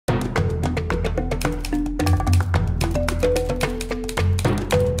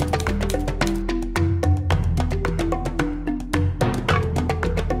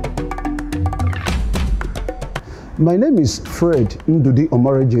My name is Fred Ndudi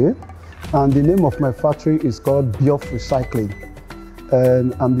Omoreje, and the name of my factory is called Biof Recycling,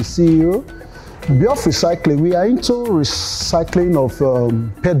 and I'm the CEO. Biof Recycling, we are into recycling of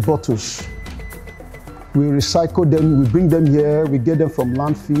PET bottles. We recycle them, we bring them here, we get them from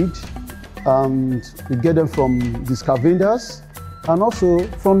land feed, and we get them from the scavengers, and also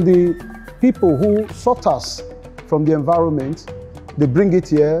from the people who sort us from the environment. They bring it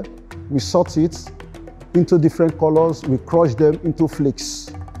here, we sort it into different colors, we crush them into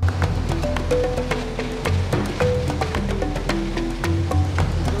flakes.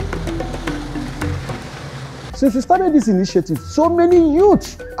 Since we started this initiative, so many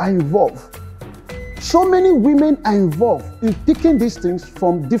youths are involved. So many women are involved in picking these things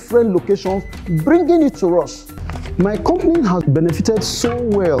from different locations, bringing it to us. My company has benefited so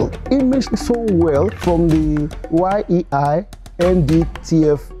well, immensely so well, from the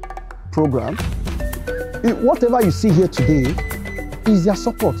YEI-MDTF program. Whatever you see here today is their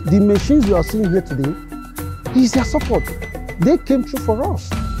support. The machines you are seeing here today is their support. They came through for us.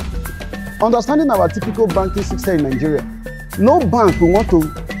 Understanding our typical banking system in Nigeria, no bank will want to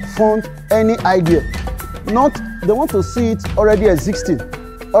fund any idea. They want to see it already existing,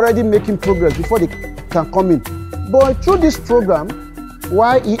 already making progress before they can come in. But through this program,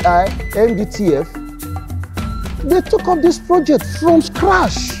 YEI-MDTF, they took up this project from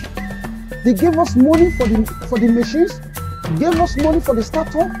scratch. They gave us money for the machines, gave us money for the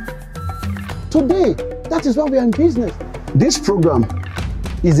startup. Today, that is why we are in business. This program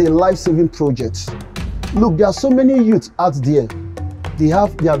is a life-saving project. Look, there are so many youths out there. They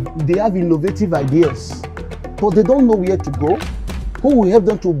have innovative ideas, but they don't know where to go. Who will help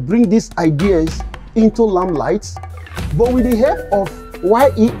them to bring these ideas into limelight? But with the help of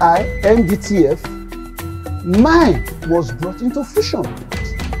YEI-MDTF, mine was brought into fruition.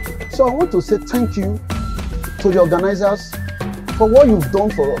 So I want to say thank you to the organizers for what you've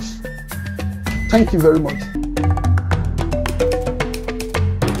done for us. Thank you very much.